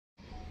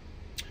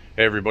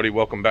Hey everybody,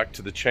 welcome back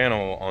to the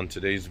channel. On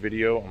today's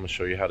video, I'm going to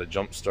show you how to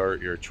jump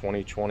start your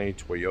 2020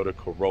 Toyota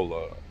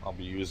Corolla. I'll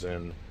be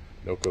using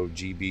Noco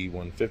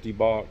GB150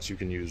 box. You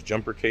can use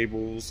jumper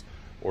cables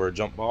or a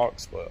jump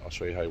box, but I'll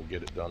show you how you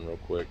get it done real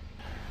quick.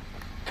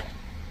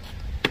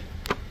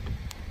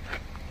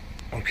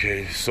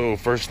 Okay, so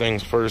first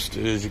things first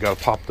is you got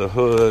to pop the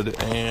hood,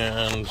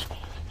 and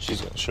she's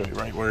going to show you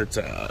right where it's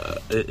at.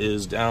 It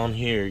is down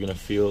here. You're going to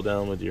feel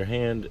down with your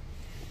hand.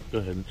 Go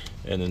ahead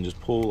and then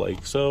just pull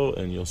like so,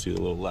 and you'll see the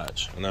little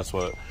latch, and that's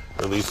what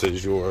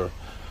releases your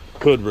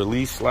hood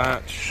release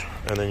latch.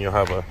 And then you'll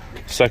have a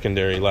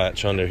secondary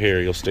latch under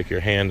here. You'll stick your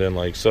hand in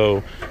like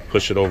so,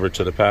 push it over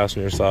to the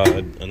passenger side,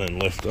 and then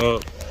lift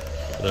up.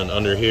 And then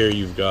under here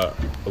you've got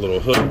a little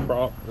hood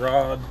prop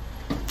rod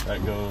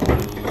that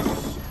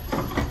goes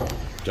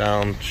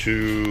down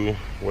to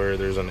where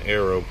there's an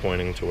arrow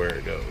pointing to where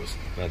it goes.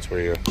 That's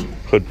where your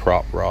hood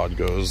prop rod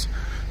goes.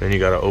 Then you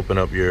got to open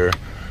up your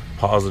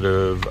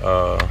positive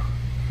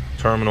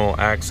terminal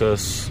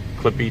access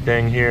clippy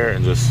thing here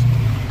and just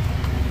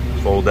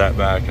fold that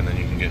back, and then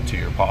you can get to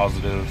your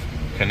positive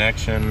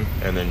connection,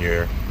 and then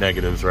your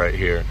negatives right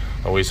here.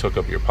 Always hook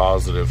up your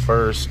positive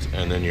first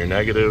and then your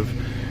negative.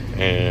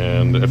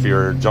 And if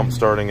you're jump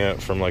starting it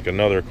from like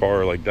another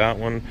car like that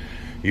one,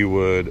 you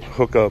would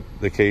hook up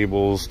the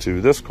cables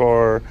to this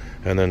car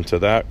and then to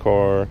that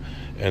car,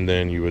 and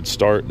then you would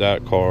start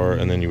that car,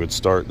 and then you would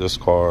start this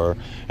car,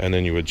 and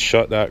then you would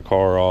shut that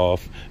car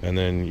off, and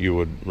then you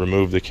would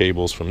remove the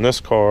cables from this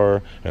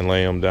car and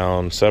lay them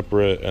down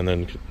separate, and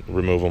then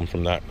remove them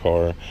from that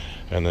car,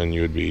 and then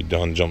you would be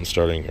done jump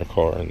starting your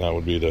car. And that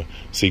would be the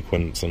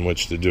sequence in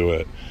which to do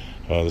it.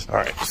 All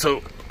right,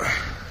 so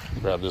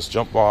grab this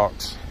jump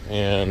box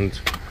and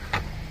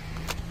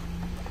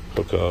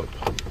hook up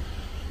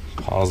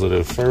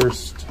positive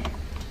first.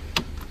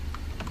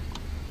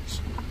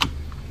 It's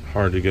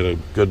hard to get a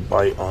good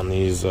bite on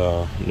these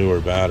newer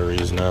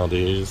batteries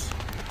nowadays.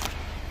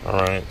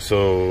 Alright,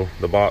 so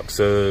the box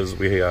says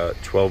we got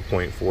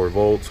 12.4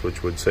 volts,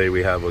 which would say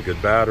we have a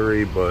good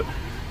battery, but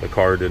the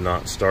car did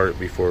not start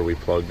before we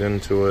plugged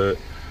into it,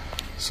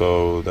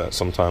 so that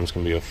sometimes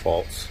can be a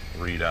false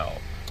readout.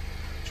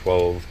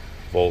 12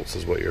 volts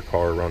is what your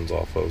car runs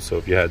off of, so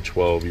if you had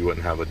 12 you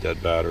wouldn't have a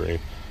dead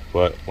battery.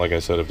 But like I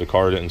said, if the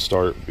car didn't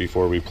start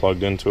before we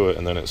plugged into it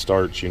and then it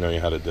starts, you know you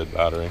had a dead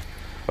battery.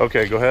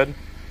 Okay, go ahead.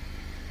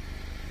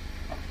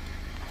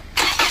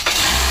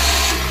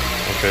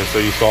 Okay, so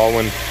you saw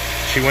when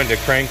she went to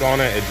crank on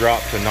it, it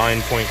dropped to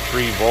 9.3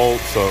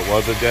 volts, so it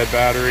was a dead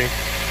battery.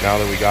 Now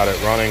that we got it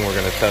running, we're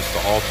gonna test the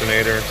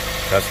alternator.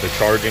 That's the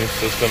charging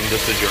system.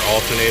 This is your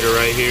alternator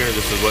right here.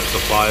 This is what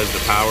supplies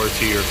the power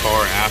to your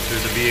car after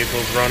the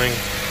vehicle's running.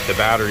 The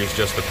battery is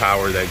just the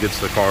power that gets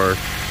the car,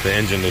 the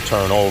engine, to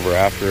turn over.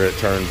 After it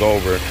turns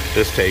over,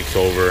 this takes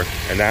over,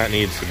 and that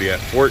needs to be at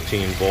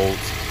 14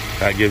 volts.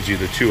 That gives you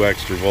the 2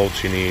 extra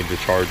volts you need to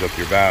charge up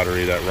your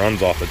battery that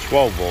runs off of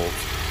 12 volts.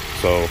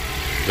 So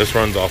this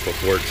runs off of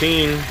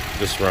 14,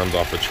 this runs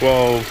off of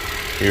 12.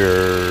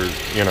 Your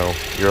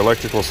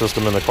electrical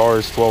system in the car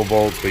is 12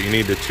 volts, but you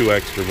need the 2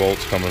 extra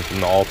volts coming from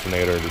the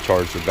alternator to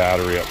charge the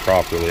battery up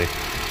properly.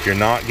 If you're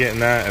not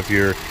getting that, if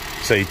you're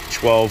say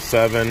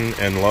 12.7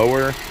 and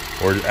lower,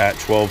 or at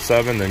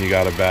 12.7, then you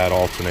got a bad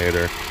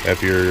alternator.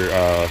 If you're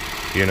not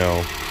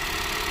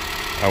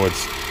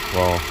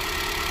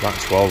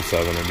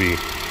 12.7, it'd be,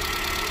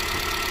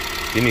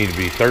 you need to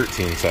be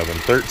 13.7.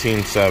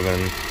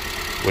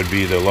 13.7 would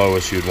be the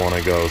lowest you'd want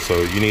to go.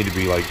 So you need to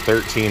be like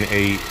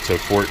 13.8 to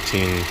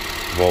 14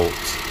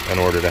 volts in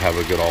order to have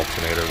a good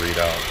alternator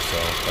readout. So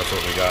that's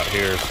what we got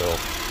here. So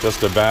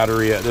just a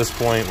battery at this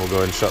point. We'll go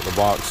ahead and shut the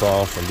box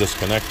off and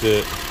disconnect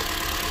it.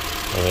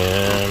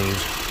 And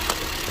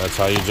that's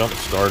how you jump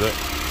start it.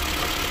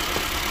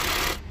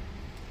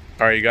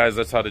 Alright you guys,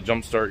 that's how to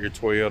jump start your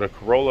Toyota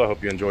Corolla.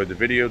 Hope you enjoyed the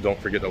video. Don't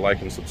forget to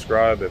like and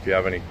subscribe. If you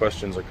have any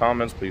questions or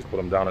comments, please put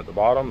them down at the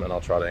bottom, and I'll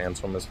try to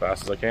answer them as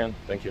fast as I can.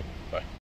 Thank you. Bye.